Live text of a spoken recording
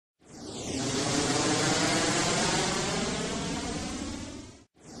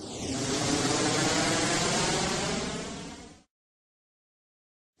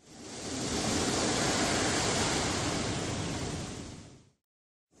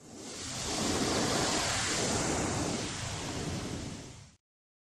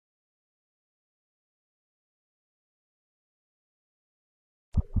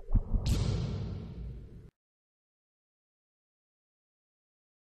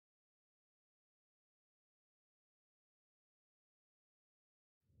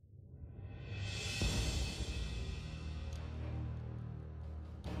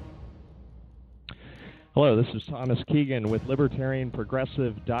Hello, this is Thomas Keegan with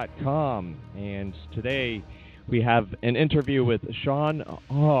LibertarianProgressive.com, and today we have an interview with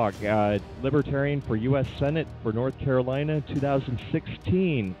Haugh, Libertarian for U.S. Senate for North Carolina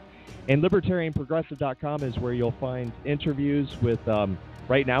 2016. And LibertarianProgressive.com is where you'll find interviews with,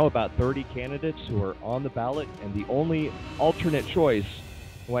 right now, about 30 candidates who are on the ballot, and the only alternate choice,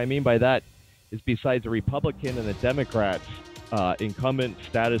 what I mean by that is besides the Republican and the Democrats, incumbent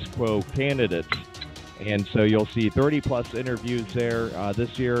status quo candidates. And so you'll see 30-plus interviews there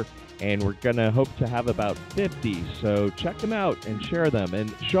this year, and we're going to hope to have about 50. So check them out and share them.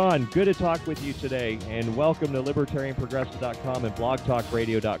 And Sean, good to talk with you today, and welcome to LibertarianProgressive.com and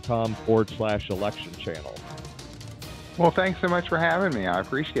blogtalkradio.com/election channel. Well, thanks so much for having me. I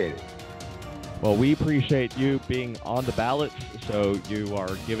appreciate it. Well, we appreciate you being on the ballot, so you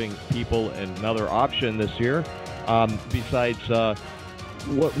are giving people another option this year. Besides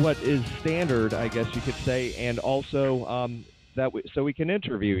what is standard, I guess you could say, and also so we can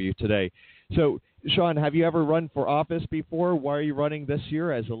interview you today. So, Sean, have you ever run for office before? Why are you running this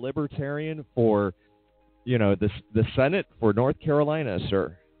year as a Libertarian for, the Senate for North Carolina,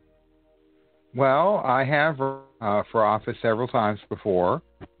 sir? Well, I have run for office several times before.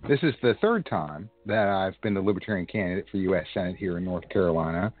 This is the third time that I've been the Libertarian candidate for U.S. Senate here in North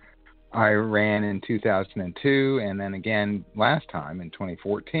Carolina. I ran in 2002 and then again last time in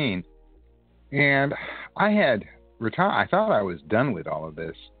 2014. And I had retired. I thought I was done with all of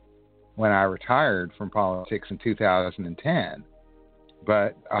this when I retired from politics in 2010.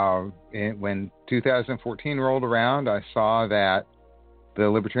 But when 2014 rolled around, I saw that the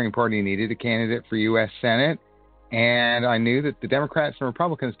Libertarian Party needed a candidate for U.S. Senate. And I knew that the Democrats and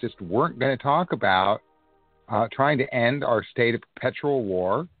Republicans just weren't going to talk about trying to end our state of perpetual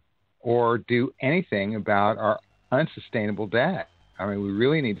war or do anything about our unsustainable debt. I mean, we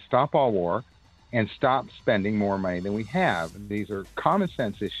really need to stop all war and stop spending more money than we have. These are common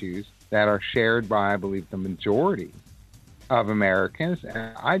sense issues that are shared by, I believe, the majority of Americans.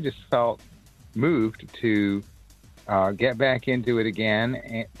 And I just felt moved to get back into it again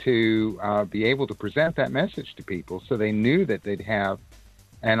and to be able to present that message to people so they knew that they'd have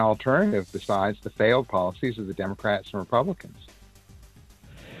an alternative besides the failed policies of the Democrats and Republicans.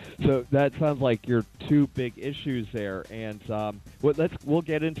 So that sounds like your two big issues there, and we'll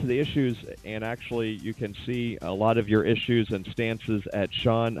get into the issues. And actually, you can see a lot of your issues and stances at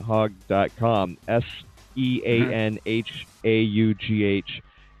SeanHaugh.com,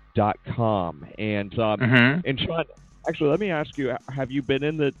 SeanHaugh.com. And and Sean, actually, let me ask you: have you been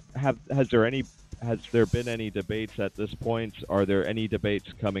in has there been any debates at this point? Are there any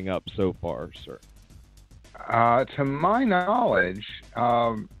debates coming up so far, sir? To my knowledge,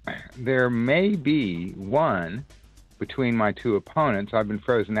 there may be one between my two opponents. I've been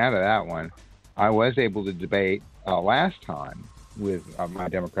frozen out of that one. I was able to debate last time with my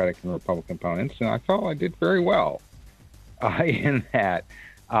Democratic and Republican opponents, and I felt I did very well in that.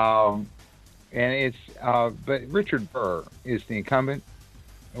 But Richard Burr is the incumbent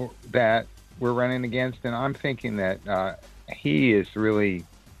that we're running against, and I'm thinking that he is really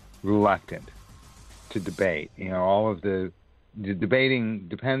reluctant to debate. All of the debating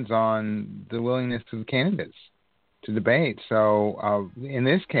depends on the willingness of the candidates to debate. So in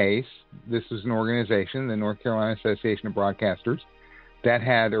this case, this is an organization, the North Carolina Association of Broadcasters, that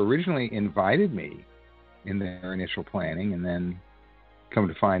had originally invited me in their initial planning, and then come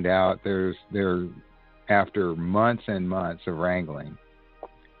to find out they're after months and months of wrangling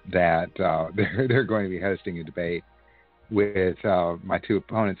that they're going to be hosting a debate with my two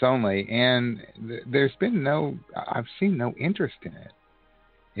opponents only, and I've seen no interest in it.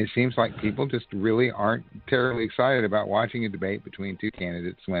 It seems like people just really aren't terribly excited about watching a debate between two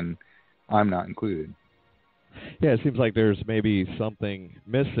candidates when I'm not included. Yeah, it seems like there's maybe something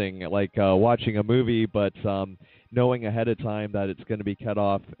missing, like watching a movie, but knowing ahead of time that it's going to be cut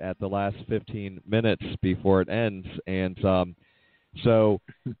off at the last 15 minutes before it ends. And so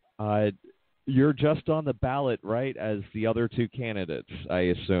you're just on the ballot, right, as the other two candidates, I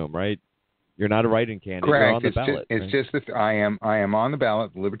assume, right? You're not a write-in candidate. Correct. You're on the ballot. It's just that I am on the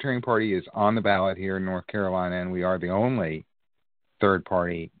ballot. The Libertarian Party is on the ballot here in North Carolina, and we are the only third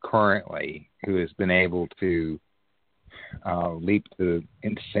party currently who has been able to leap the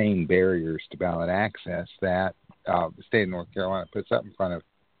insane barriers to ballot access that the state of North Carolina puts up in front of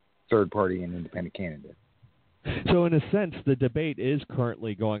third party and independent candidates. So in a sense, the debate is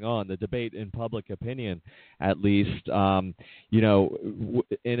currently going on, the debate in public opinion, at least. In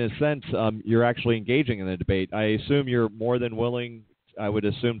a sense, you're actually engaging in the debate. I assume you're more than willing, I would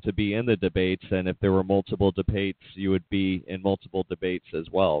assume, to be in the debates, and if there were multiple debates, you would be in multiple debates as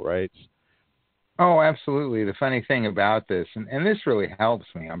well, right? Oh, absolutely. The funny thing about this, and this really helps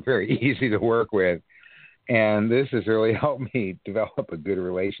me, I'm very easy to work with, and this has really helped me develop a good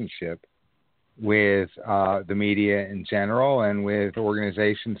relationship with the media in general and with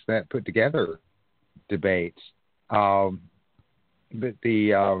organizations that put together debates. Um, but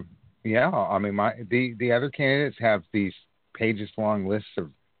I mean, the other candidates have these pages long lists of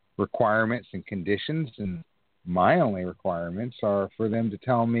requirements and conditions, and my only requirements are for them to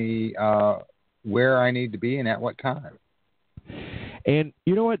tell me where I need to be and at what time. And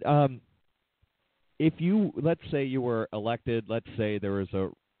you know what? If you, let's say you were elected, let's say there was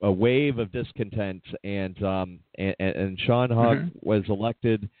a wave of discontent, and Sean Haugh Hmm. was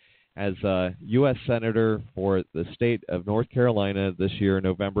elected as a U.S. Senator for the state of North Carolina this year,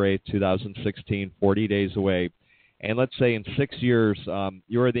 November 8th, 2016, 40 days away. And let's say in 6 years,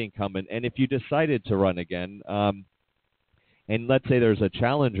 you're the incumbent, and if you decided to run again, and let's say there's a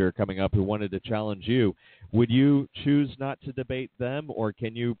challenger coming up who wanted to challenge you, would you choose not to debate them, or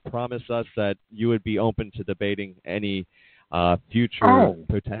can you promise us that you would be open to debating any future Oh,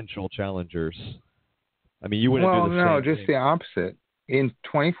 potential challengers? I mean, you wouldn't do well, the no, same just thing. the opposite. In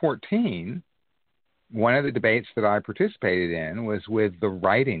 2014, one of the debates that I participated in was with the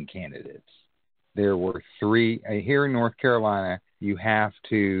write-in candidates. There were three. Here in North Carolina, you have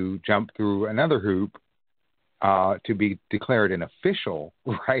to jump through another hoop to be declared an official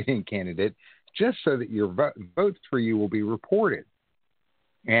write-in candidate, just so that your votes for you will be reported.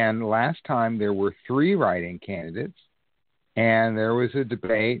 And last time there were three write-in candidates, and there was a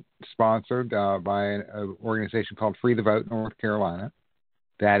debate sponsored by an organization called Free the Vote North Carolina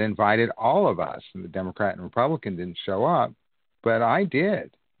that invited all of us. And the Democrat and Republican didn't show up, but I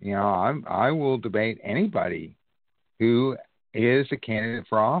did. I will debate anybody who is a candidate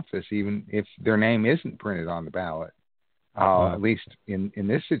for office, even if their name isn't printed on the ballot, Wow. at least in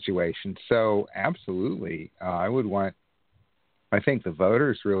this situation. So absolutely, I think the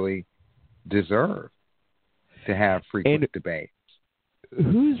voters really deserve to have And frequent debates.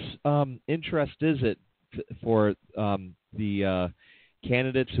 whose interest is it for the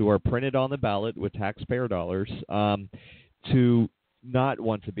candidates who are printed on the ballot with taxpayer dollars to not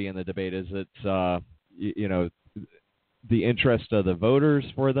want to be in the debate? Is it the interest of the voters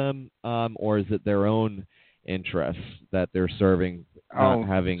for them, or is it their own interests that they're serving, not Oh,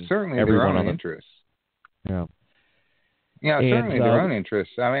 having certainly their everyone own on the interests. yeah? Yeah, And certainly their own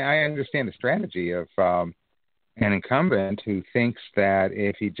interests. I mean, I understand the strategy of an incumbent who thinks that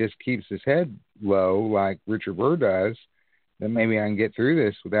if he just keeps his head low, like Richard Burr does, then maybe I can get through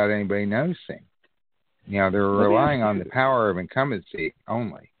this without anybody noticing. They're let me ask relying on the you, power of incumbency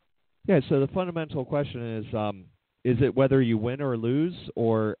only. yeah. So the fundamental question is it whether you win or lose,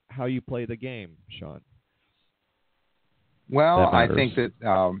 or how you play the game, Sean? Well, That I matters. think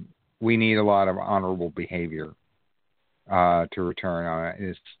that we need a lot of honorable behavior to return on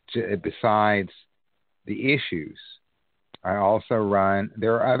it. Besides the issues, I also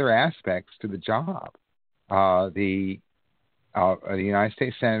there are other aspects to the job. The United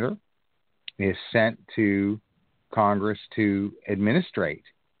States Senator is sent to Congress to administrate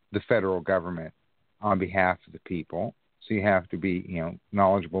the federal government on behalf of the people. So you have to be,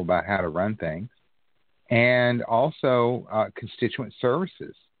 knowledgeable about how to run things. And also, constituent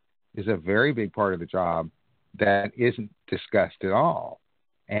services is a very big part of the job that isn't discussed at all.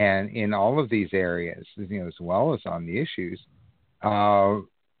 And in all of these areas, as well as on the issues, my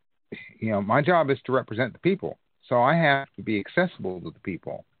job is to represent the people. So I have to be accessible to the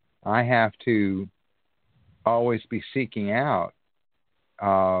people. I have to always be seeking out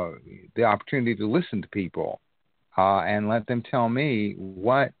the opportunity to listen to people and let them tell me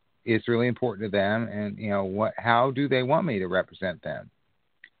what is really important to them, and how do they want me to represent them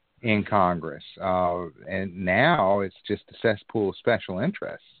in Congress. And now it's just a cesspool of special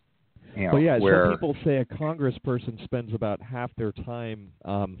interests. Well, yeah. Some Where people say a congressperson spends about half their time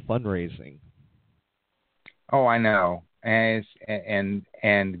fundraising. oh, I know, and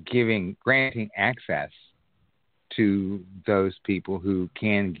granting access to those people who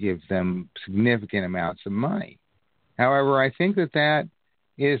can give them significant amounts of money. However, I think that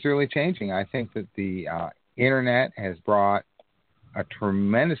is really changing. I think that the internet has brought a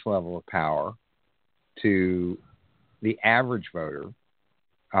tremendous level of power to the average voter.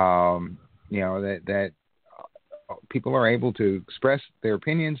 That people are able to express their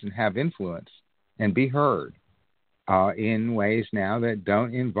opinions and have influence and be heard in ways now that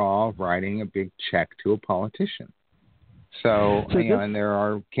don't involve writing a big check to a politician. So, So this, and there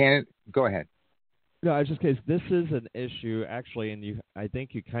are candidates. Go ahead. no, I was just curious. This is an issue actually, and I think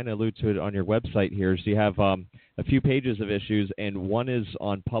you kind of allude to it on your website here. So you have a few pages of issues, and one is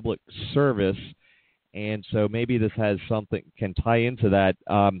on public service. And so maybe this has something can tie into that.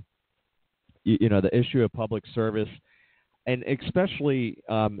 The issue of public service, and especially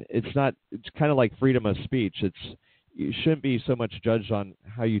it's kind of like freedom of speech. You shouldn't be so much judged on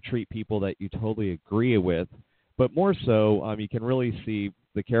how you treat people that you totally agree with, but more so you can really see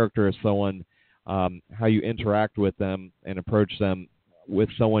the character of someone, how you interact with them and approach them with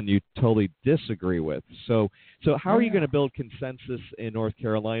someone you totally disagree with. So how are you going to build consensus in North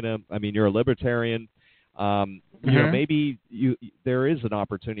Carolina? I mean, you're a libertarian. Maybe there is an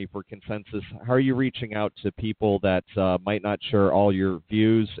opportunity for consensus. How are you reaching out to people that might not share all your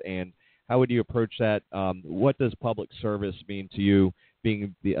views, and how would you approach that? What does public service mean to you,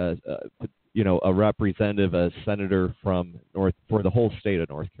 being a representative, a senator for the whole state of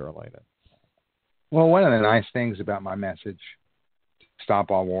North Carolina? Well, one of the nice things about my message,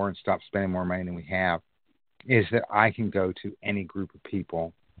 stop all war and stop spending more money than we have, is that I can go to any group of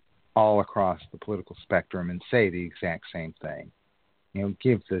people all across the political spectrum and say the exact same thing.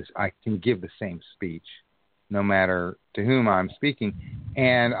 I can give the same speech no matter to whom I'm speaking,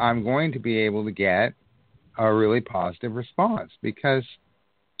 and I'm going to be able to get a really positive response, because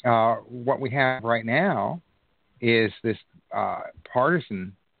what we have right now is this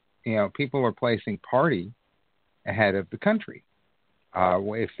partisan, people are placing party ahead of the country.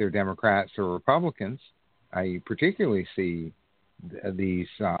 If they're Democrats or Republicans, you particularly see these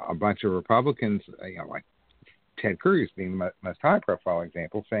a bunch of Republicans, like Ted Cruz being the most high-profile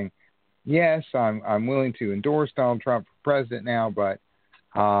example, saying, "Yes, I'm willing to endorse Donald Trump for president now, but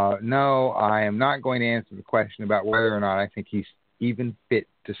no, I am not going to answer the question about whether or not I think he's even fit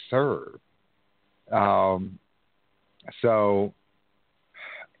to serve." I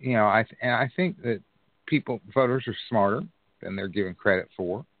think that voters are smarter than they're given credit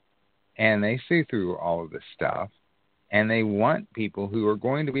for, and they see through all of this stuff. And they want people who are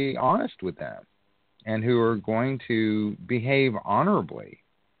going to be honest with them and who are going to behave honorably,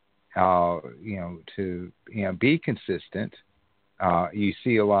 to be consistent. You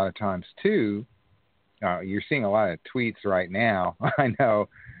see a lot of times, too, you're seeing a lot of tweets right now, I know,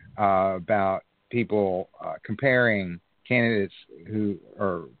 about people comparing candidates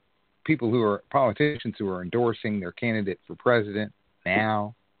politicians who are endorsing their candidate for president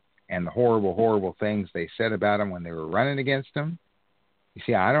now, and the horrible, horrible things they said about him when they were running against him. You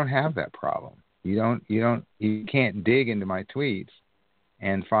see, I don't have that problem. You can't dig into my tweets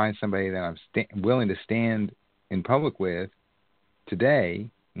and find somebody that I'm willing to stand in public with today,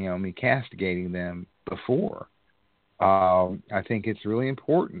 me castigating them before. I think it's really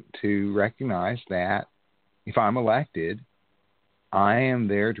important to recognize that if I'm elected, I am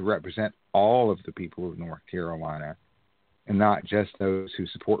there to represent all of the people of North Carolina, and not just those who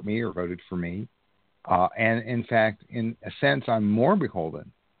support me or voted for me. And in fact, in a sense, I'm more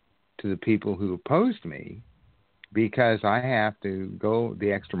beholden to the people who opposed me, because I have to go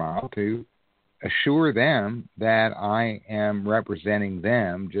the extra mile to assure them that I am representing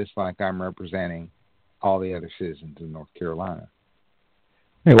them just like I'm representing all the other citizens in North Carolina.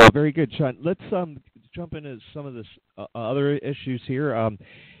 Hey, well, very good, Sean. Let's jump into some of this other issues here.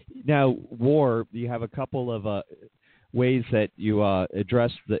 Now, war, you have a couple of ways that you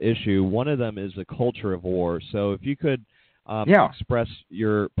address the issue. One of them is a culture of war. So if you could express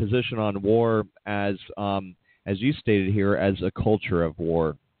your position on war as you stated here, as a culture of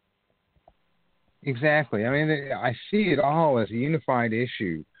war. Exactly. I mean, I see it all as a unified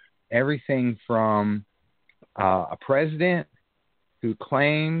issue. Everything from a president who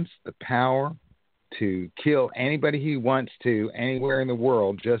claims the power to kill anybody he wants to anywhere in the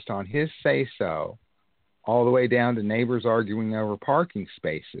world just on his say-so, all the way down to neighbors arguing over parking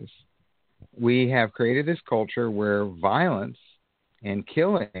spaces. We have created this culture where violence and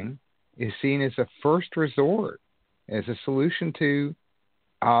killing is seen as a first resort, as a solution to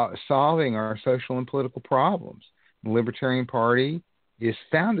solving our social and political problems. The Libertarian Party is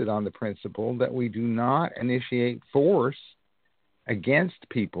founded on the principle that we do not initiate force against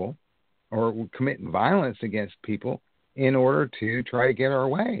people or commit violence against people in order to try to get our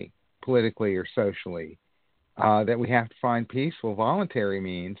way politically or socially. That we have to find peaceful, voluntary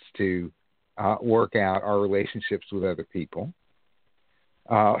means to work out our relationships with other people.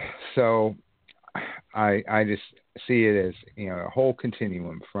 So I just see it as a whole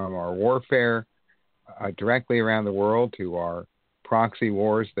continuum, from our warfare directly around the world to our proxy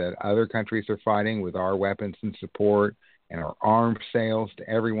wars that other countries are fighting with our weapons and support, and our arms sales to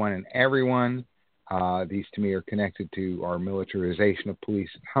everyone and everyone. These, to me, are connected to our militarization of police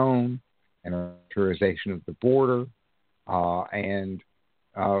at home and our militarization of the border. And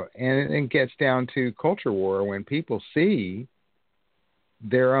it gets down to culture war, when people see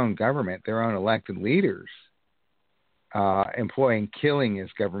their own government, their own elected leaders, employing killing as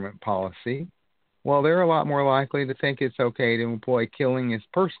government policy, well, they're a lot more likely to think it's okay to employ killing as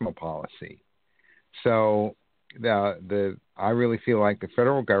personal policy. So I really feel like the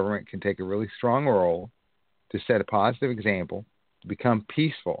federal government can take a really strong role to set a positive example, to become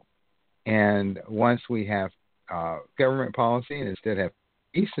peaceful. And once we have government policy and instead have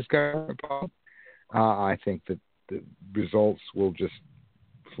peace as government policy, I think that the results will just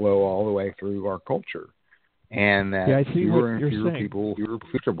flow all the way through our culture. And that I see fewer what and you're fewer saying. people are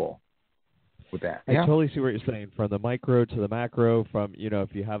comfortable with that. I totally see what you're saying, from the micro to the macro, from, if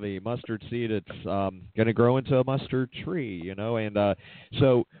you have a mustard seed, it's going to grow into a mustard tree, and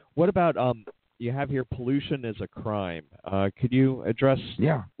so what about, you have here pollution is a crime. Could you address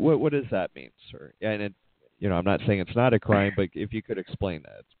what does that mean, sir? And I'm not saying it's not a crime, but if you could explain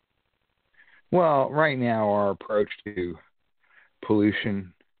that. Well, right now our approach to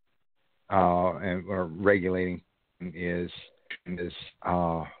pollution or regulating is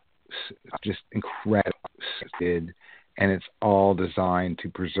just incredible, and it's all designed to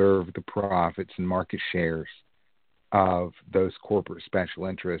preserve the profits and market shares of those corporate special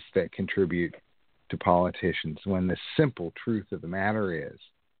interests that contribute to politicians, when the simple truth of the matter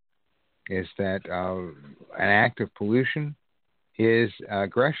is that an act of pollution is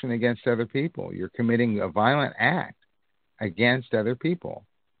aggression against other people. You're committing a violent act against other people,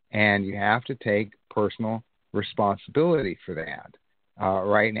 and you have to take personal responsibility for that.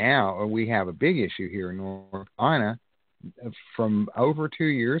 Right now, we have a big issue here in North Carolina from over 2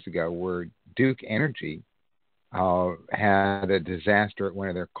 years ago, where Duke Energy had a disaster at one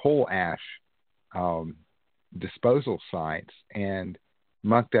of their coal ash disposal sites and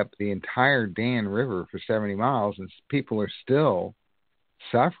mucked up the entire Dan River for 70 miles, and people are still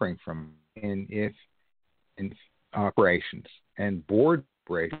suffering from it. And if operations and board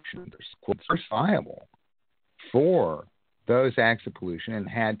operations are liable for those acts of pollution and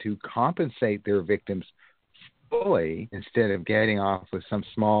had to compensate their victims fully instead of getting off with some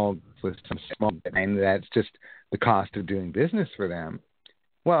small, and that's just the cost of doing business for them.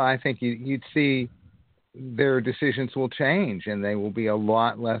 Well, I think you'd see their decisions will change, and they will be a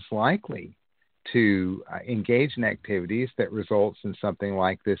lot less likely to engage in activities that results in something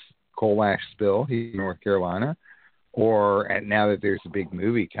like this coal ash spill here in North Carolina, or now that there's a big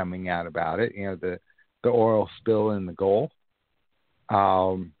movie coming out about it, the oil spill in the Gulf.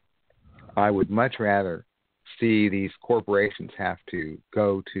 I would much rather see these corporations have to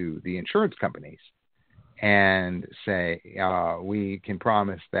go to the insurance companies and say, we can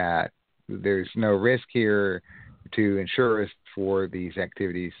promise that there's no risk here to insure us for these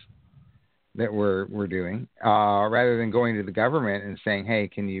activities that we're doing, rather than going to the government and saying, hey,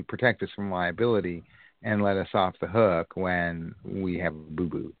 can you protect us from liability and let us off the hook when we have a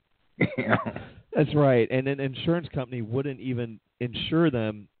boo-boo. That's right. And an insurance company wouldn't even insure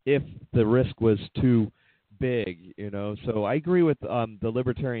them if the risk was too big, So I agree with the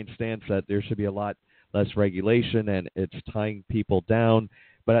Libertarian stance that there should be a lot less regulation and it's tying people down.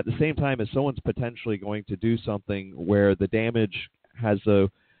 But at the same time, if someone's potentially going to do something where the damage has a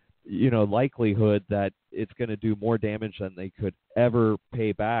likelihood that it's going to do more damage than they could ever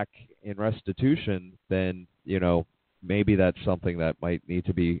pay back in restitution, then, maybe that's something that might need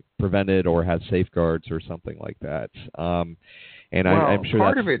to be prevented or have safeguards or something like that. I'm sure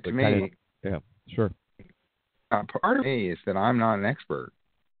part that's of it to me. Yeah, sure. Part of me is that I'm not an expert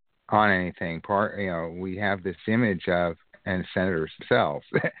on anything. We have this image of, and senators themselves,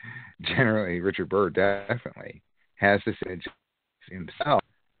 generally Richard Burr definitely has this image of himself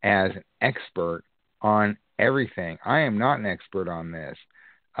as an expert on everything. I am not an expert on this,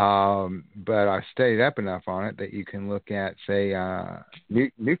 but I've studied up enough on it that you can look at, say,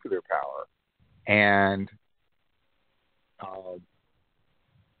 nuclear power, and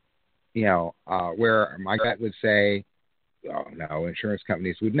where my gut would say, oh no, insurance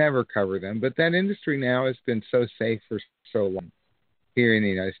companies would never cover them, but that industry now has been so safe for so long here in the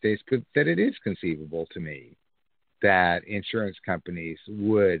United States that it is conceivable to me that insurance companies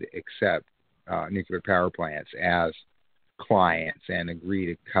would accept nuclear power plants as clients and agree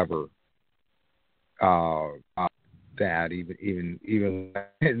to cover that, even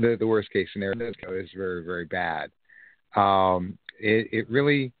the worst case scenario is very, very bad. It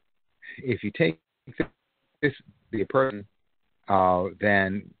really, if you take the approach,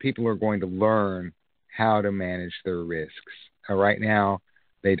 then people are going to learn how to manage their risks. Right now,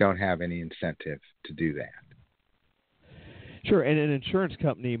 they don't have any incentive to do that. Sure, and an insurance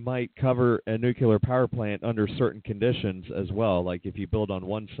company might cover a nuclear power plant under certain conditions as well, like if you build on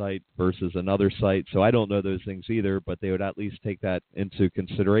one site versus another site. So I don't know those things either, but they would at least take that into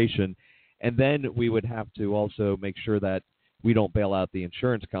consideration. And then we would have to also make sure that we don't bail out the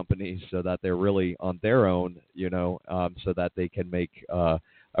insurance companies so that they're really on their own, so that they can make a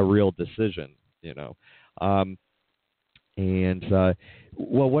real decision,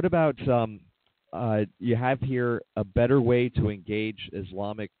 what about you have here a better way to engage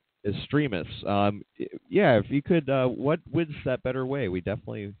Islamic extremists? If you could, what is that better way? We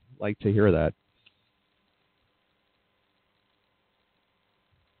definitely like to hear that.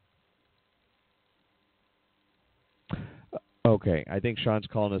 Okay, I think Sean's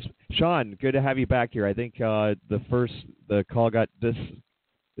calling us. Sean, good to have you back here. I think the call got this.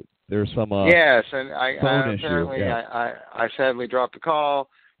 There's some yes, and phone issue. Apparently Yeah. I sadly dropped the call,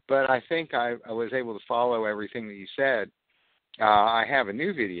 but I think I was able to follow everything that you said. I have a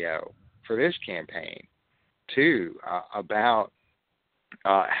new video for this campaign too about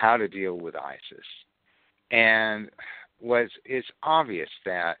how to deal with ISIS, and it's obvious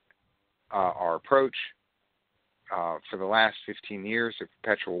that our approach for the last 15 years of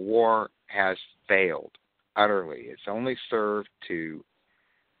perpetual war has failed utterly. It's only served to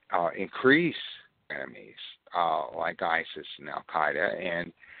increase enemies like ISIS and Al-Qaeda,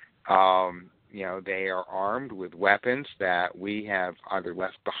 and they are armed with weapons that we have either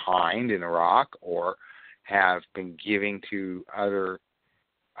left behind in Iraq or have been giving to other,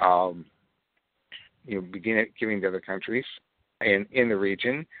 giving to other countries in the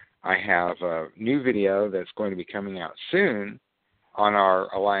region. I have a new video that's going to be coming out soon on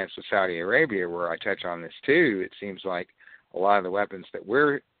our alliance with Saudi Arabia, where I touch on this too. It seems like a lot of the weapons that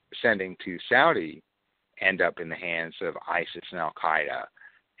we're sending to Saudi end up in the hands of ISIS and Al-Qaeda.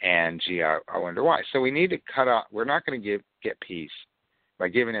 And gee, I wonder why. So we need to cut off. We're not going to get peace by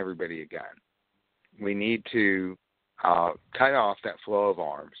giving everybody a gun. We need to cut off that flow of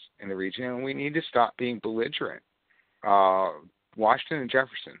arms in the region, and we need to stop being belligerent. Washington and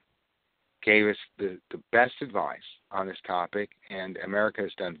Jefferson gave us the best advice on this topic, and America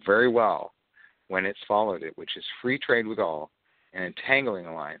has done very well when it's followed it, which is free trade with all and entangling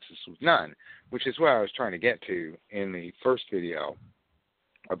alliances with none, which is what I was trying to get to in the first video,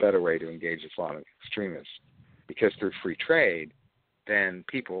 a better way to engage Islamic extremists. Because through free trade, then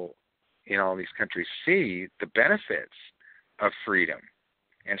people in all these countries see the benefits of freedom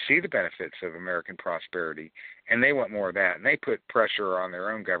and see the benefits of American prosperity, and they want more of that, and they put pressure on their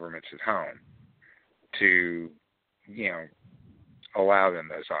own governments at home to, allow them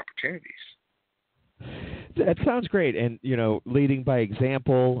those opportunities. That sounds great, and leading by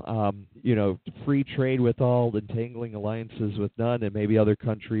example, free trade with all, entangling alliances with none, and maybe other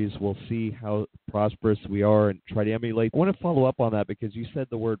countries will see how prosperous we are and try to emulate. I want to follow up on that because you said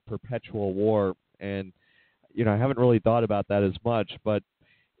the word perpetual war, and I haven't really thought about that as much, but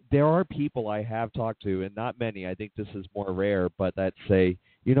there are people I have talked to, and not many, I think this is more rare, but that say,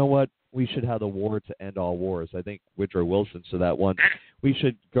 you know what, we should have the war to end all wars. I think Woodrow Wilson said that once. We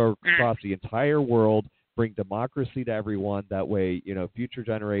should go across the entire world, bring democracy to everyone. That way, future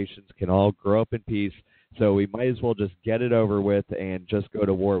generations can all grow up in peace. So we might as well just get it over with and just go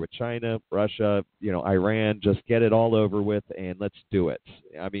to war with China, Russia, Iran, just get it all over with and let's do it.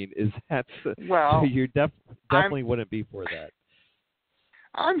 I mean, is that, well, you definitely wouldn't be for that.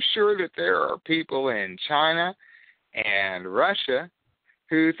 I'm sure that there are people in China and Russia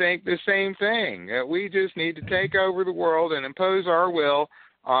who think the same thing, that we just need to take over the world and impose our will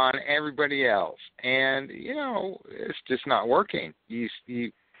on everybody else. And, it's just not working.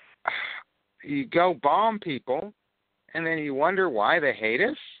 You go bomb people, and then you wonder why they hate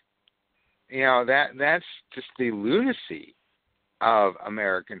us. That's just the lunacy of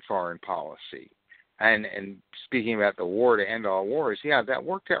American foreign policy. And speaking about the war to end all wars, that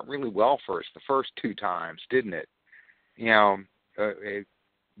worked out really well for us the first two times, didn't it?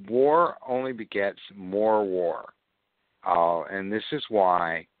 War only begets more war. And this is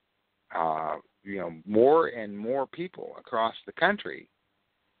why, more and more people across the country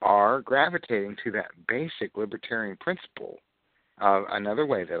are gravitating to that basic libertarian principle. Another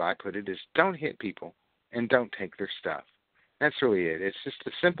way that I put it is don't hit people and don't take their stuff. That's really it. It's just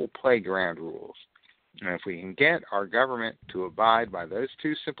the simple playground rules. And if we can get our government to abide by those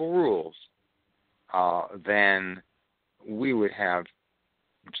two simple rules, then we would have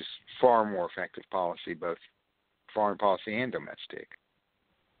just far more effective policy, both foreign policy and domestic.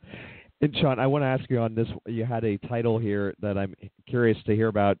 And Sean, I want to ask you on this. You had a title here that I'm curious to hear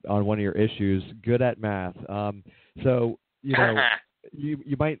about on one of your issues, Good at Math. So,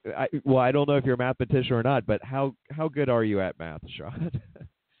 You might. I don't know if you're a mathematician or not, but how good are you at math, Sean?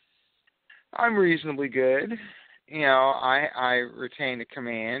 I'm reasonably good. I retained a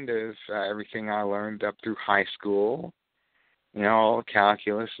command of everything I learned up through high school. All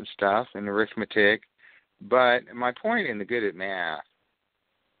calculus and stuff and arithmetic. But my point in the good at math,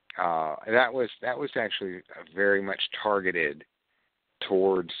 that was actually very much targeted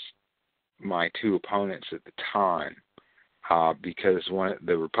towards my two opponents at the time, because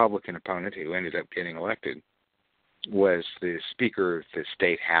the Republican opponent who ended up getting elected was the Speaker of the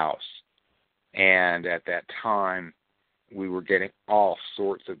State House. And at that time, we were getting all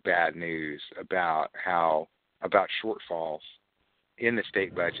sorts of bad news about shortfalls in the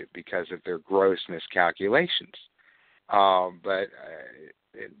state budget because of their gross miscalculations. But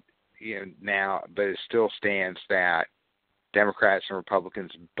it still stands that Democrats and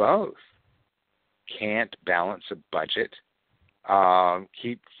Republicans both can't balance a budget,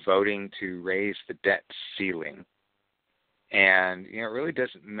 keep voting to raise the debt ceiling, and it really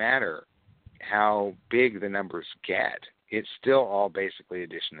doesn't matter how big the numbers get. It's still all basically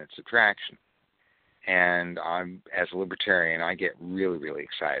addition and subtraction. And as a libertarian, I get really, really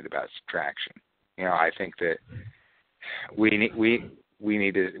excited about subtraction. I think that we need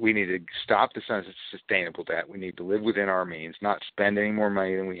to stop this unsustainable debt. We need to live within our means, not spend any more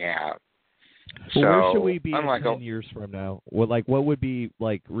money than we have. Well, where should we be in 10 years from now? What would be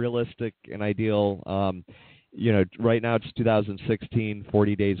realistic and ideal? Right now it's 2016,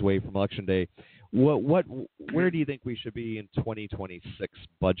 40 days away from Election Day. Where do you think we should be in 2026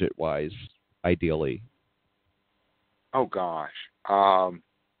 budget-wise, ideally? Oh gosh, I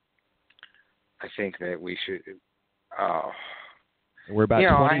think that we should. We're about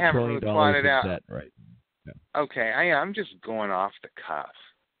 $20 trillion in out. Debt, right? Yeah. Okay, I'm just going off the cuff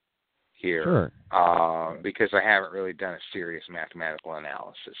here, sure. Because I haven't really done a serious mathematical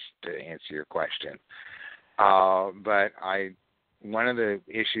analysis to answer your question. But one of the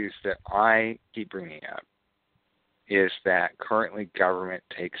issues that I keep bringing up is that currently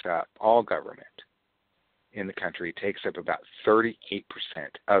all government in the country takes up about 38%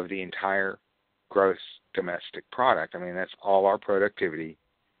 of the entire gross domestic product. I mean, that's all our productivity,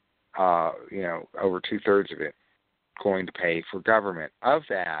 over 2/3 of it going to pay for government. Of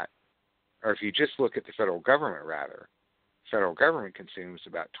that, or if you just look at the federal government consumes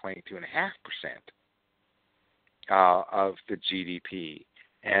about 22.5% of the GDP.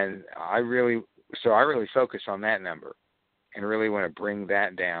 And I really focus on that number and really want to bring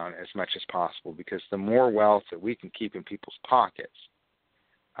that down as much as possible, because the more wealth that we can keep in people's pockets,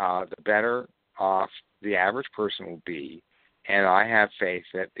 the better off the average person will be. And I have faith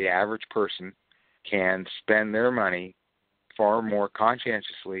that the average person can spend their money far more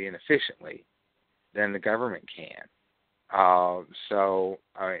conscientiously and efficiently than the government can. So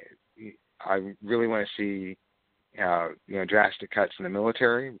I really want to see drastic cuts in the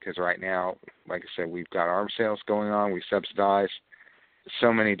military, because right now, like I said, we've got arms sales going on. We subsidize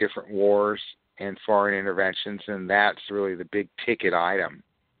so many different wars and foreign interventions, and that's really the big ticket item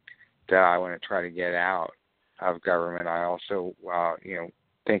that I want to try to get out of government. I also,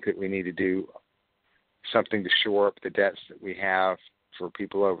 think that we need to do something to shore up the debts that we have for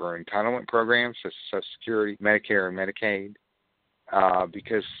people over entitlement programs, such as Social Security, Medicare, and Medicaid.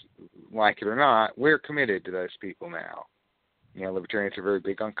 Because, like it or not, we're committed to those people now. Libertarians are very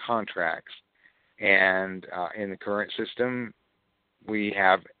big on contracts. And in the current system, we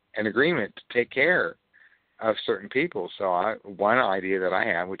have an agreement to take care of certain people. So one idea that I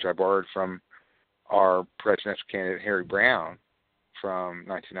have, which I borrowed from our presidential candidate, Harry Brown, from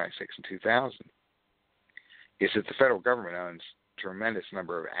 1996 and 2000, is that the federal government owns a tremendous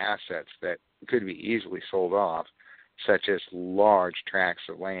number of assets that could be easily sold off, such as large tracts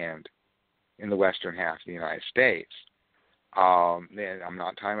of land in the western half of the United States. And I'm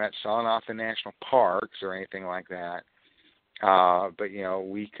not talking about selling off the national parks or anything like that, but,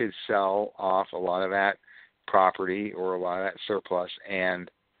 we could sell off a lot of that property or a lot of that surplus and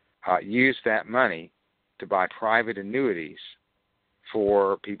use that money to buy private annuities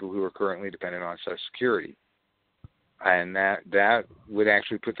for people who are currently dependent on Social Security. And that would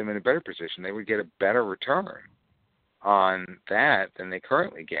actually put them in a better position. They would get a better return on that than they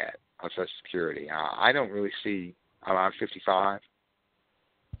currently get on Social Security. I don't really see, I'm 55,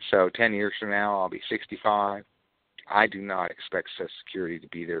 so 10 years from now I'll be 65. I do not expect Social Security to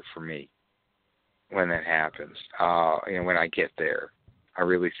be there for me when that happens. When I get there, I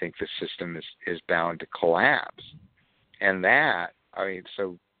really think the system is bound to collapse. And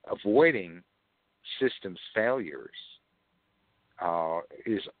so avoiding systems failures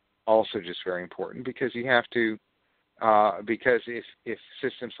is also just very important, because you have to because if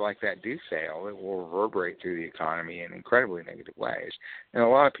systems like that do fail, it will reverberate through the economy in incredibly negative ways, and a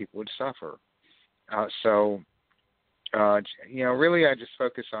lot of people would suffer. Really, I just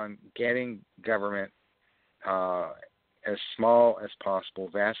focus on getting government as small as possible,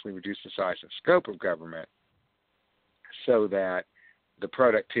 vastly reduce the size and scope of government, so that the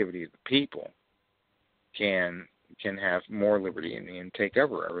productivity of the people can have more liberty and take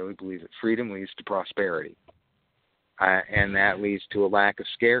over. I really believe that freedom leads to prosperity, and that leads to a lack of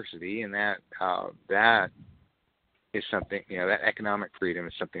scarcity, and that is something, that economic freedom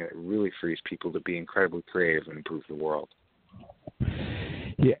is something that really frees people to be incredibly creative and improve the world.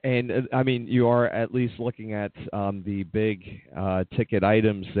 Yeah, and I mean, you are at least looking at the big ticket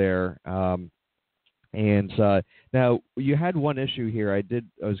items there. Now you had one issue here. I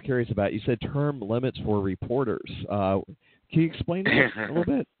was curious about. You said term limits for reporters. Can you explain that a little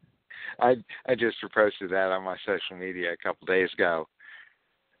bit? I just posted that on my social media a couple days ago.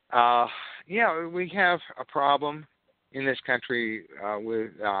 We have a problem in this country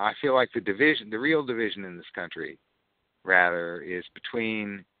with. I feel like the real division in this country, rather, is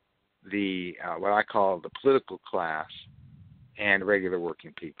between the what I call the political class and regular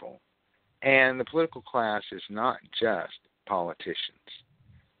working people. And the political class is not just politicians.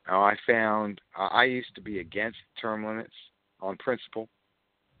 Now, I found I used to be against term limits on principle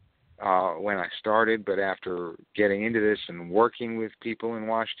when I started, but after getting into this and working with people in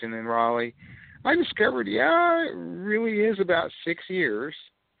Washington and Raleigh, I discovered, it really is about 6 years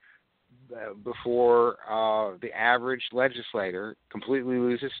before the average legislator completely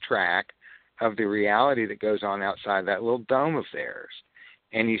loses track of the reality that goes on outside that little dome of theirs.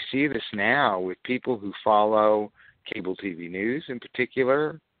 And you see this now with people who follow cable TV news in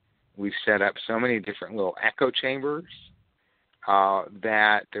particular. We've set up so many different little echo chambers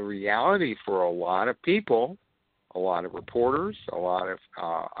that the reality for a lot of people, a lot of reporters, a lot of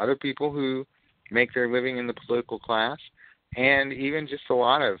other people who make their living in the political class, and even just a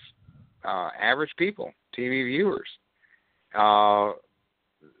lot of average people, TV viewers,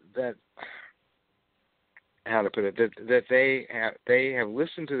 that they have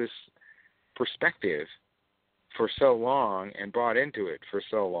listened to this perspective for so long and bought into it for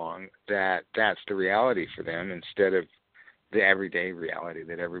so long that that's the reality for them instead of the everyday reality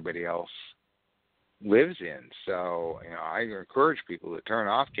that everybody else lives in. So, I encourage people to turn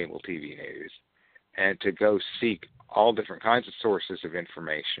off cable TV news and to go seek all different kinds of sources of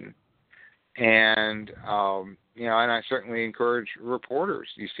information. And, and I certainly encourage reporters.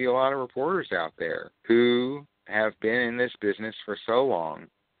 You see a lot of reporters out there who have been in this business for so long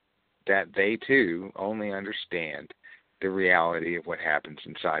that they, too, only understand the reality of what happens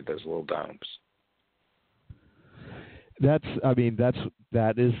inside those little domes. That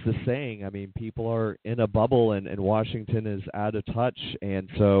is the saying. I mean, people are in a bubble, and Washington is out of touch. And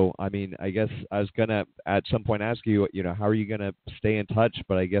so, I guess I was going to at some point ask you, how are you going to stay in touch?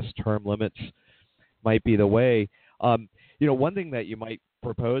 But I guess term limits might be the way. One thing that you might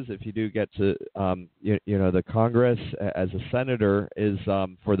propose if you do get to, the Congress as a senator is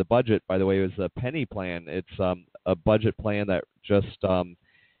for the budget, by the way, is a penny plan. It's a budget plan that just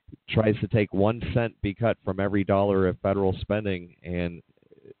tries to take 1 cent be cut from every dollar of federal spending, and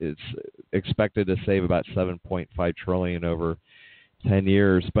it's expected to save about $7.5 trillion over 10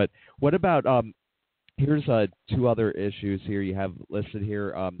 years. But what about here's two other issues here you have listed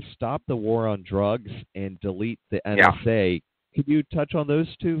here: stop the war on drugs and delete the NSA. Yeah. Could you touch on those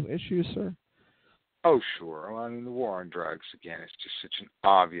two issues, sir? Oh, sure. Well, the war on drugs, again, is just such an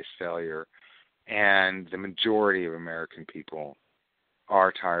obvious failure, and the majority of American people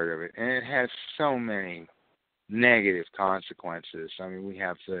are tired of it, and it has so many negative consequences. We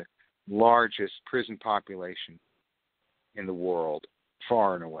have the largest prison population in the world,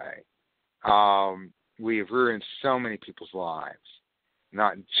 far and away. We have ruined so many people's lives,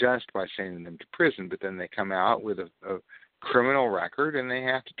 not just by sending them to prison, but then they come out with a criminal record, and they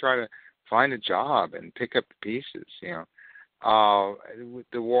have to try to find a job and pick up the pieces.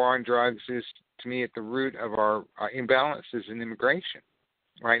 The war on drugs is, to me, at the root of our imbalances in immigration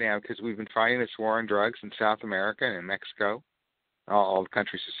right now, because we've been fighting this war on drugs in South America and in Mexico, all the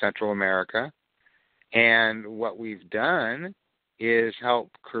countries of Central America. And what we've done is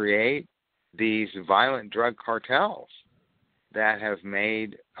help create these violent drug cartels that have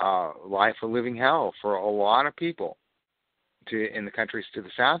made life a living hell for a lot of people in the countries to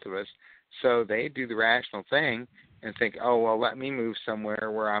the south of us. So they do the rational thing and think, let me move somewhere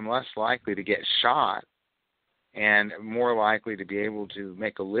where I'm less likely to get shot and more likely to be able to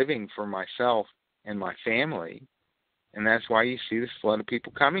make a living for myself and my family. And that's why you see this flood of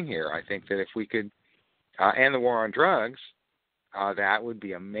people coming here. I think that if we could and the war on drugs, that would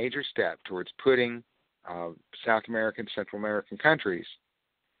be a major step towards putting South American, Central American countries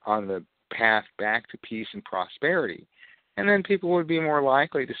on the path back to peace and prosperity. And then people would be more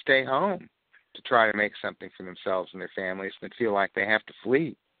likely to stay home to try to make something for themselves and their families than feel like they have to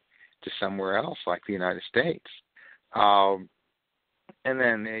flee to somewhere else like the United States. And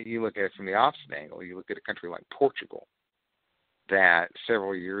then you look at it from the opposite angle. You look at a country like Portugal that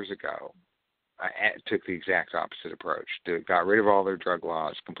several years ago took the exact opposite approach. They got rid of all their drug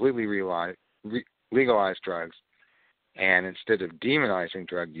laws, completely legalized drugs, and instead of demonizing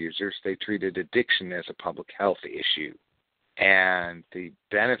drug users, they treated addiction as a public health issue. And the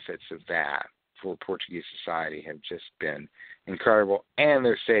benefits of that for Portuguese society have just been incredible, and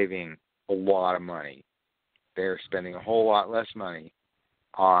they're saving a lot of money. They're spending a whole lot less money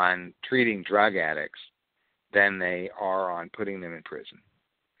on treating drug addicts than they are on putting them in prison.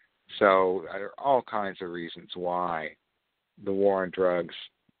 So there are all kinds of reasons why the war on drugs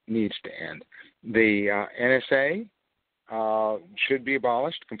needs to end. The NSA should be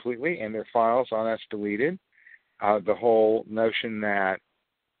abolished completely and their files on us deleted. The whole notion that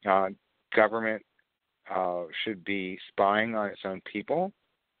government should be spying on its own people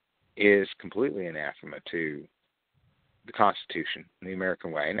is completely anathema to the Constitution, the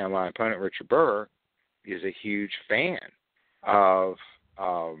American way. Now, my opponent, Richard Burr, is a huge fan of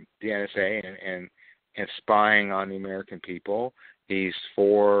the NSA and spying on the American people. He's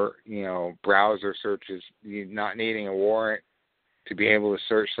for, browser searches, not needing a warrant to be able to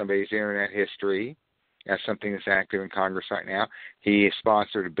search somebody's internet history. That's something that's active in Congress right now. He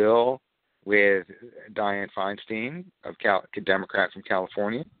sponsored a bill with Dianne Feinstein, a Democrat from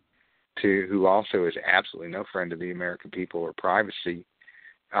California, who also is absolutely no friend of the American people or privacy,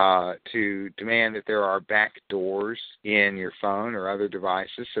 to demand that there are back doors in your phone or other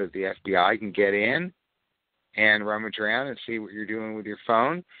devices so that the FBI can get in and rummage around and see what you're doing with your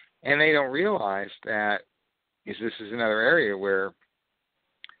phone. And they don't realize that this is another area where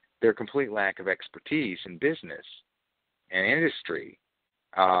their complete lack of expertise in business and industry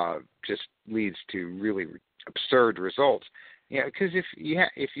just leads to really absurd results. Because if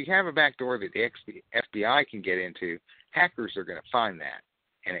you have a back door that the FBI can get into, hackers are going to find that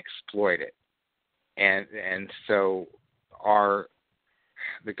and exploit it. And so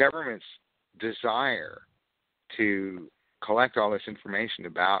the government's desire to collect all this information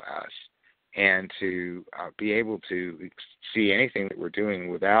about us and to be able to see anything that we're doing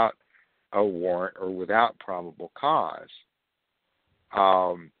without a warrant or without probable cause,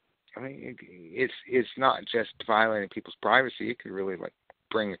 it's not just violating people's privacy. It could really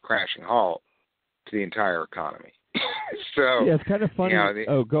bring a crashing halt to the entire economy. So yeah, it's kind of funny.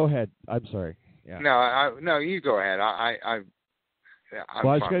 Go ahead. I'm sorry. Yeah. No, you go ahead. I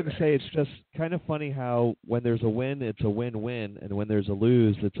was going to say it's just kind of funny how when there's a win, it's a win-win, and when there's a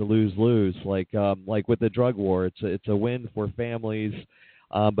lose, it's a lose-lose. Like with the drug war, it's a win for families,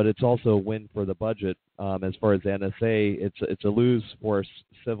 but it's also a win for the budget. As far as the NSA, it's a lose for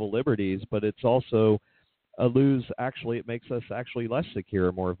civil liberties, but it's also a lose. Actually, it makes us actually less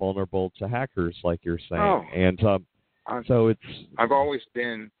secure, more vulnerable to hackers, like you're saying. Oh, and I've always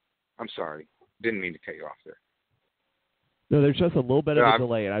been. I'm sorry, didn't mean to cut you off there. No, there's just a little bit of a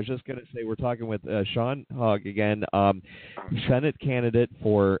delay, and I was just going to say we're talking with Sean Haugh again, Senate candidate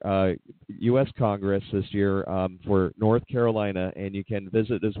for U.S. Congress this year for North Carolina, and you can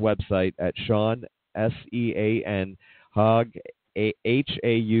visit his website at Sean, SEAN, Haugh,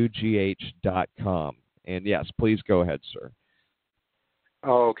 HAUGH.com. And yes, please go ahead, sir.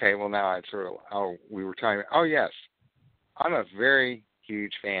 Oh, okay. Well, now we were talking. Oh, yes. I'm a very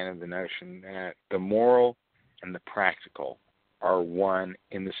huge fan of the notion that the moral and the practical are one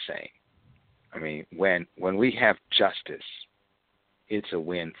in the same. I mean, when we have justice, it's a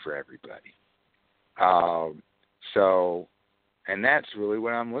win for everybody. And that's really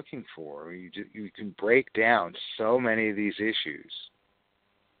what I'm looking for. You can break down so many of these issues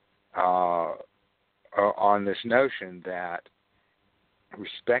on this notion that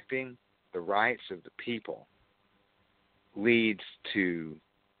respecting the rights of the people leads to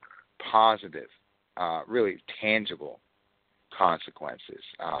positive, really tangible consequences,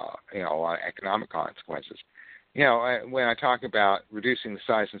 a lot of economic consequences. When I talk about reducing the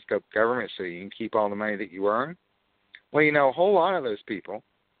size and scope of government so you can keep all the money that you earn, well, a whole lot of those people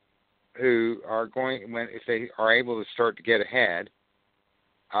who are if they are able to start to get ahead,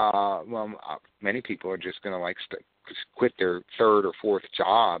 many people are just going to quit their third or fourth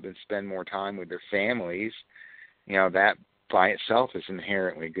job and spend more time with their families. That by itself is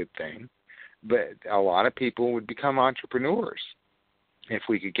inherently a good thing. But a lot of people would become entrepreneurs if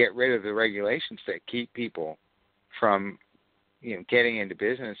we could get rid of the regulations that keep people from, getting into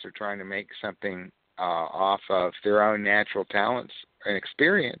business or trying to make something off of their own natural talents and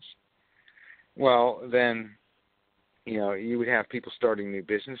experience, well, then, you would have people starting new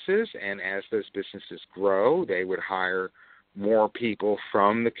businesses, and as those businesses grow, they would hire more people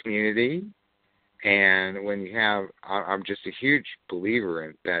from the community. And when you have, I'm just a huge believer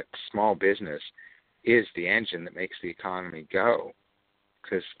in that small business is the engine that makes the economy go.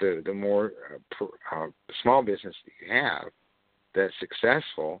 Because the more small business that you have that's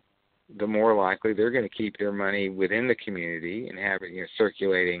successful, the more likely they're going to keep their money within the community and have it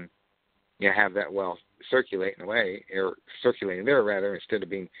circulating, have that wealth circulating away, or circulating there rather, instead of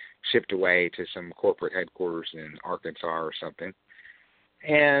being shipped away to some corporate headquarters in Arkansas or something.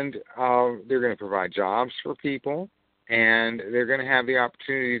 And they're going to provide jobs for people, and they're going to have the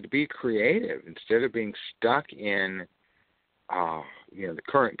opportunity to be creative instead of being stuck in the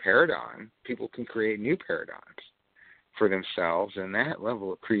current paradigm. People can create new paradigms for themselves, and that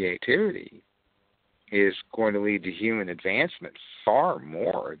level of creativity is going to lead to human advancement far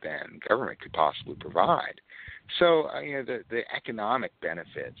more than government could possibly provide. So, the economic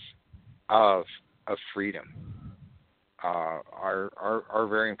benefits of freedom are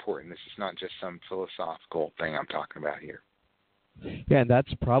very important. This is not just some philosophical thing I'm talking about here. Yeah, and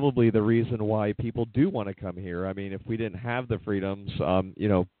that's probably the reason why people do want to come here. I mean, if we didn't have the freedoms,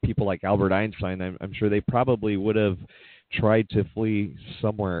 people like Albert Einstein, I'm sure they probably would have tried to flee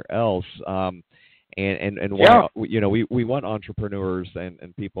somewhere else. And why, we want entrepreneurs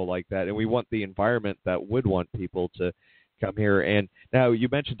and people like that, and we want the environment that would want people to come here. And now you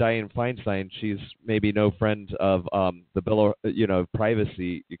mentioned Dianne Feinstein. She's maybe no friend of the Bill of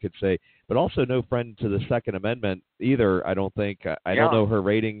Privacy, you could say, but also no friend to the Second Amendment either. I don't think. I don't know her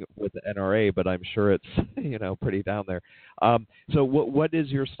rating with the NRA, but I'm sure it's pretty down there. So what is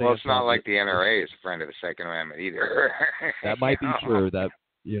your stance? Well, it's not like the NRA is a friend of the Second Amendment either. That might be true. That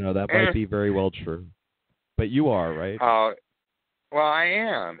might be very well true. But you are, right? Well, I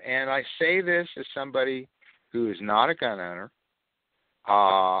am, and I say this as somebody who is not a gun owner.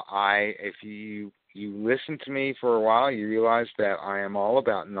 If you listen to me for a while, you realize that I am all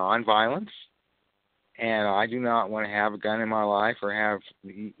about nonviolence, and I do not want to have a gun in my life or have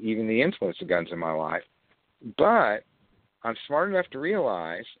even the influence of guns in my life. But I'm smart enough to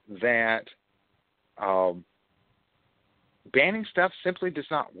realize that banning stuff simply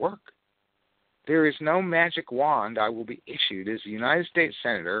does not work. There is no magic wand I will be issued as a United States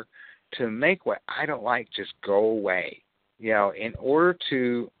Senator to make what I don't like just go away. In order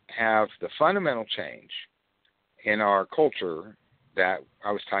to have the fundamental change in our culture that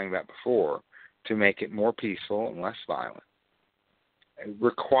I was talking about before, to make it more peaceful and less violent, it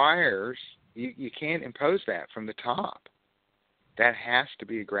requires, you can't impose that from the top. That has to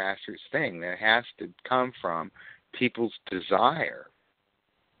be a grassroots thing. That has to come from people's desire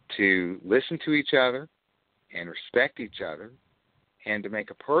to listen to each other and respect each other, and to make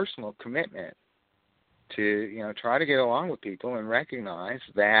a personal commitment to, try to get along with people and recognize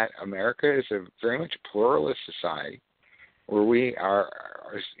that America is a very much pluralist society where we are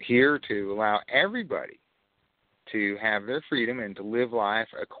here to allow everybody to have their freedom and to live life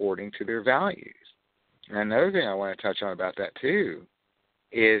according to their values. And another thing I want to touch on about that, too,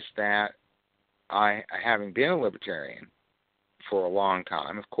 is that having been a libertarian for a long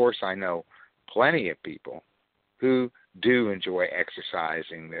time, of course I know plenty of people who do enjoy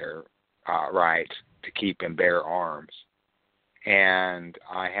exercising their right to keep and bear arms. And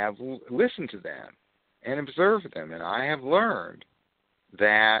I have listened to them and observed them, and I have learned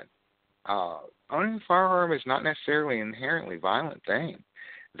that owning a firearm is not necessarily an inherently violent thing,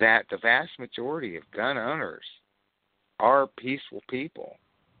 that the vast majority of gun owners are peaceful people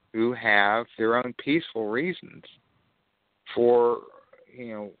who have their own peaceful reasons for,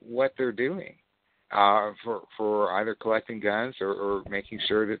 what they're doing, for either collecting guns or making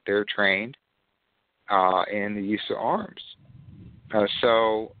sure that they're trained in the use of arms.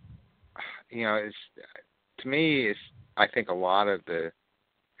 So, to me, I think a lot of the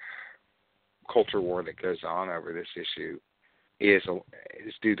culture war that goes on over this issue is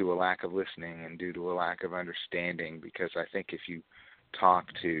due to a lack of listening and due to a lack of understanding, because I think if you talk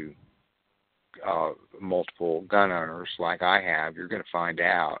to multiple gun owners like I have, you're going to find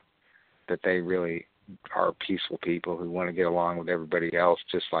out that they really are peaceful people who want to get along with everybody else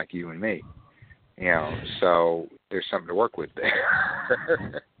just like you and me. So there's something to work with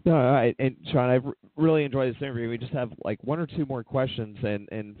there. No, and Sean, I've really enjoyed this interview. We just have like one or two more questions,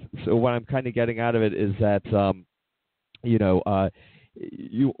 and so what I'm kind of getting out of it is that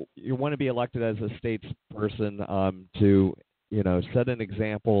you want to be elected as a statesperson to set an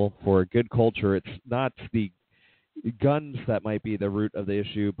example for a good culture. It's not the guns that might be the root of the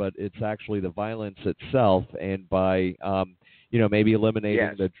issue, but it's actually the violence itself. And by maybe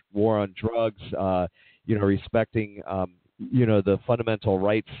eliminating the war on drugs, respecting the fundamental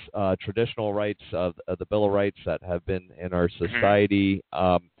rights, traditional rights of the Bill of Rights that have been in our society,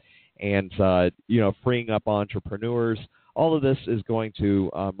 and freeing up entrepreneurs. All of this is going to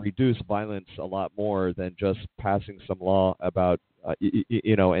reduce violence a lot more than just passing some law about,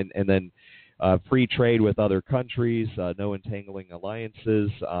 and then free trade with other countries, no entangling alliances,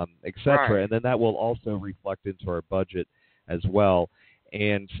 etc. Right. And then that will also reflect into our budget as well.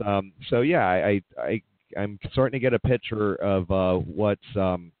 And I'm starting to get a picture of what's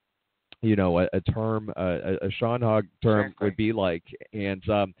a term, a Sean Haugh term would be like. And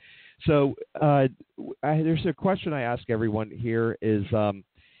there's a question I ask everyone here is,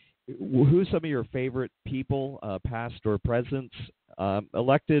 who's some of your favorite people, past or present,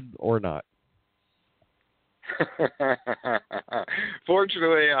 elected or not?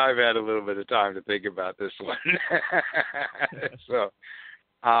 Fortunately, I've had a little bit of time to think about this one. So,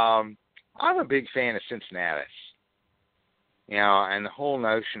 I'm a big fan of Cincinnatus, and the whole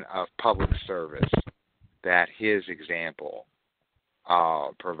notion of public service that his example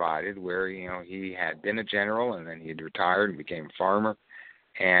provided, where, he had been a general and then he'd retired and became a farmer.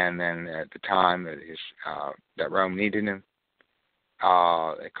 And then at the time that that Rome needed him,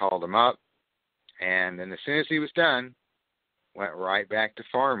 they called him up. And then as soon as he was done, went right back to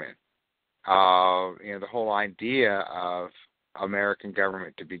farming. The whole idea of American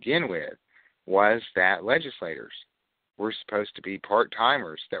government to begin with was that legislators were supposed to be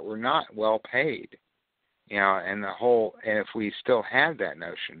part-timers that were not well paid. And if we still have that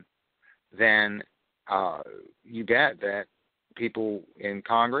notion, then you bet that people in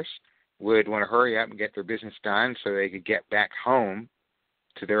Congress would want to hurry up and get their business done so they could get back home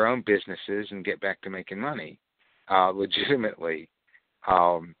to their own businesses and get back to making money legitimately.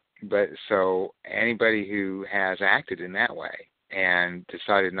 But so anybody who has acted in that way and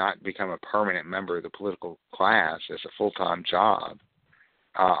decided not to become a permanent member of the political class as a full-time job,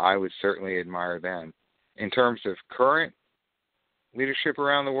 I would certainly admire them. In terms of current leadership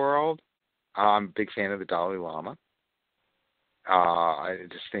around the world, I'm a big fan of the Dalai Lama. I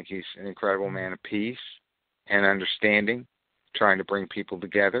just think he's an incredible man of peace and understanding, trying to bring people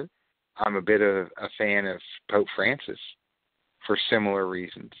together. I'm a bit of a fan of Pope Francis for similar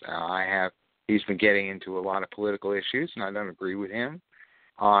reasons. He's been getting into a lot of political issues, and I don't agree with him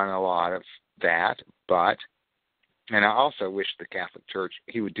on a lot of that, and I also wish the Catholic Church,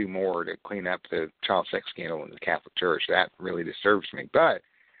 he would do more to clean up the child sex scandal in the Catholic Church. That really disturbs me. But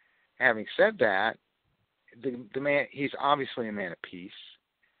having said that, the man, he's obviously a man of peace,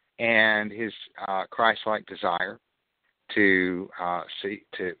 and his Christ-like desire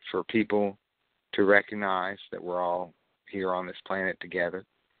for people to recognize that we're all here on this planet together,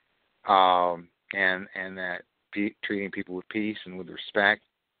 and that treating people with peace and with respect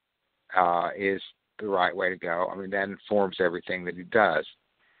is the right way to go. I mean, that informs everything that he does,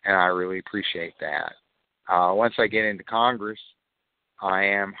 and I really appreciate that. Once I get into Congress, I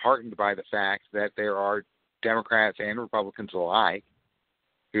am heartened by the fact that there are Democrats and Republicans alike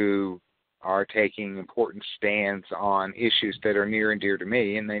who are taking important stands on issues that are near and dear to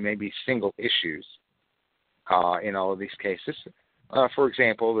me, and they may be single issues in all of these cases. For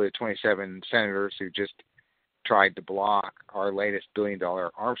example, the 27 senators who just tried to block our latest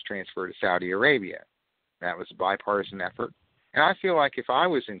billion-dollar arms transfer to Saudi Arabia. That was a bipartisan effort. And I feel like if I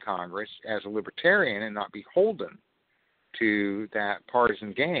was in Congress as a libertarian and not beholden to that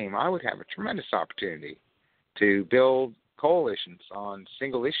partisan game, I would have a tremendous opportunity to build coalitions on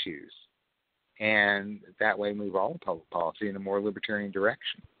single issues and that way move all public policy in a more libertarian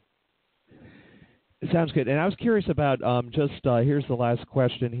direction. Sounds good. And I was curious about here's the last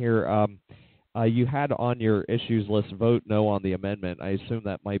question here. You had on your issues list, vote no on the amendment. I assume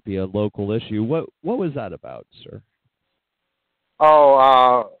that might be a local issue. What was that about, sir?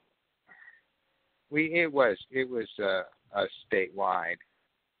 It was a statewide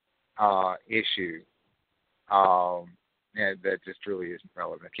issue. And that just really isn't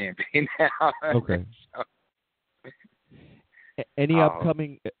relevant campaign now. Okay. So, any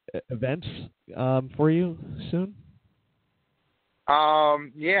upcoming events for you soon?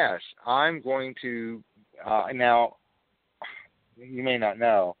 Yes, I'm going to. Now, you may not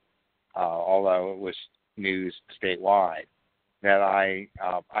know, although it was news statewide, that I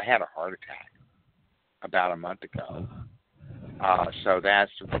had a heart attack about a month ago. So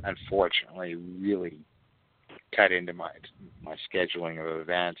that's unfortunately really cut into my scheduling of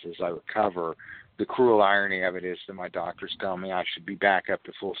events as I recover. The cruel irony of it is that my doctors tell me I should be back up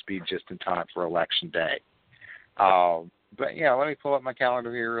to full speed just in time for Election Day. But yeah, let me pull up my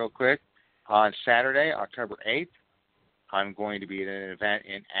calendar here real quick. On Saturday, October 8th, I'm going to be at an event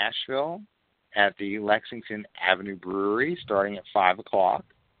in Asheville at the Lexington Avenue Brewery starting at 5 o'clock.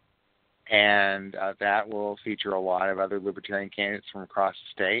 And that will feature a lot of other Libertarian candidates from across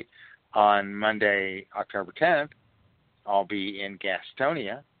the state. On Monday, October 10th, I'll be in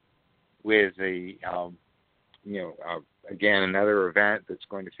Gastonia with again, another event that's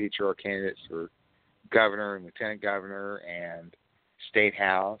going to feature our candidates for governor and lieutenant governor and state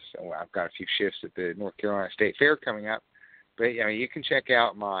house. And I've got a few shifts at the North Carolina State Fair coming up. But you can check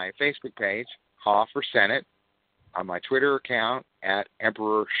out my Facebook page, Haugh for Senate, on my Twitter account at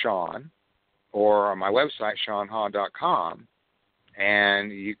Emperor Sean, or on my website, SeanHaugh.com,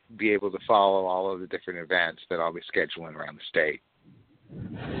 and you'll be able to follow all of the different events that I'll be scheduling around the state.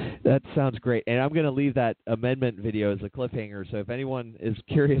 That sounds great. And I'm going to leave that amendment video as a cliffhanger, so if anyone is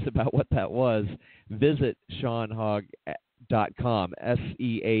curious about what that was, visit SeanHaugh.com,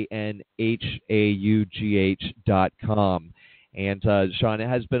 SeanHaugh.com. And, Sean, it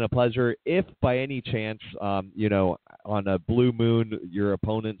has been a pleasure. If by any chance, on a blue moon, your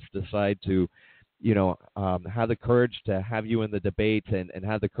opponents decide to, have the courage to have you in the debate and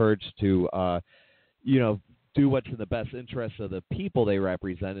have the courage to, do what's in the best interest of the people they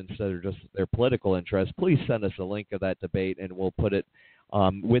represent instead of just their political interests, please send us a link of that debate, and we'll put it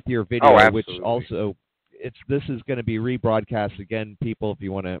with your video, which also this is going to be rebroadcast again, people, if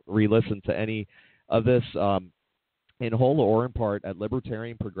you want to re-listen to any of this in whole or in part at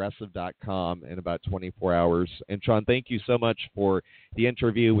libertarianprogressive.com in about 24 hours. And Sean, thank you so much for the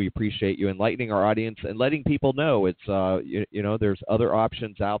interview. We appreciate you enlightening our audience and letting people know it's there's other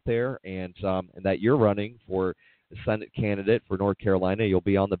options out there, and that you're running for a Senate candidate for North Carolina. You'll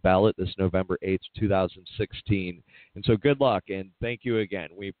be on the ballot this November 8th, 2016. And so good luck, and thank you again.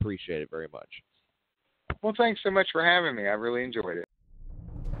 We appreciate it very much. Well, thanks so much for having me. I really enjoyed it.